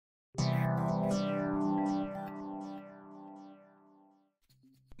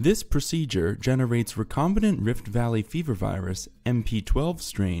This procedure generates recombinant Rift Valley fever virus MP-12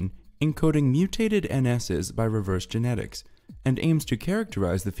 strain encoding mutated NSs by reverse genetics and aims to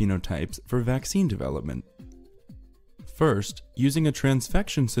characterize the phenotypes for vaccine development. First, using a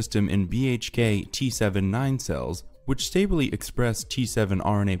transfection system in BHK T7-9 cells, which stably express T7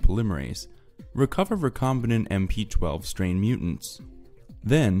 RNA polymerase, recover recombinant MP-12 strain mutants.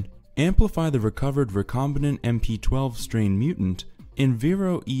 Then, amplify the recovered recombinant MP-12 strain mutant in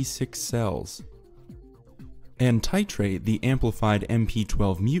Vero E6 cells, and titrate the amplified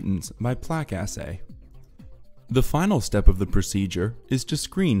MP-12 mutants by plaque assay. The final step of the procedure is to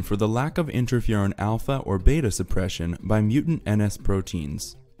screen for the lack of interferon alpha or beta suppression by mutant NS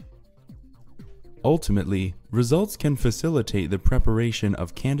proteins. Ultimately, results can facilitate the preparation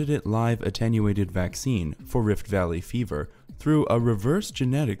of candidate live attenuated vaccine for Rift Valley fever through a reverse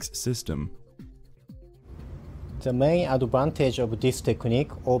genetics system. The main advantage of this technique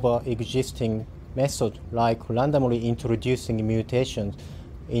over existing methods like randomly introducing mutations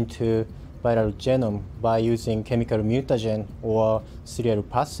into viral genome by using chemical mutagen or serial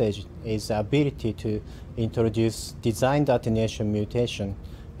passage is the ability to introduce designed attenuation mutation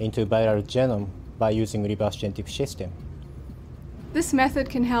into viral genome by using reverse genetic system. This method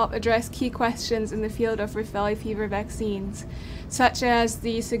can help address key questions in the field of Rift Valley fever vaccines, such as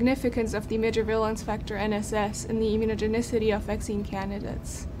the significance of the major virulence factor NSS in the immunogenicity of vaccine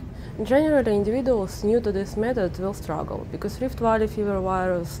candidates. Generally, individuals new to this method will struggle, because Rift Valley fever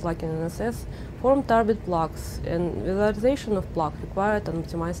virus, like in NSS, form target plaques, and visualization of plaque required an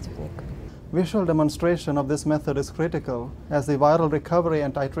optimized technique. Visual demonstration of this method is critical, as the viral recovery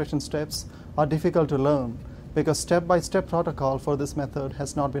and titration steps are difficult to learn, because step-by-step protocol for this method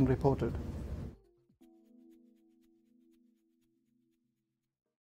has not been reported.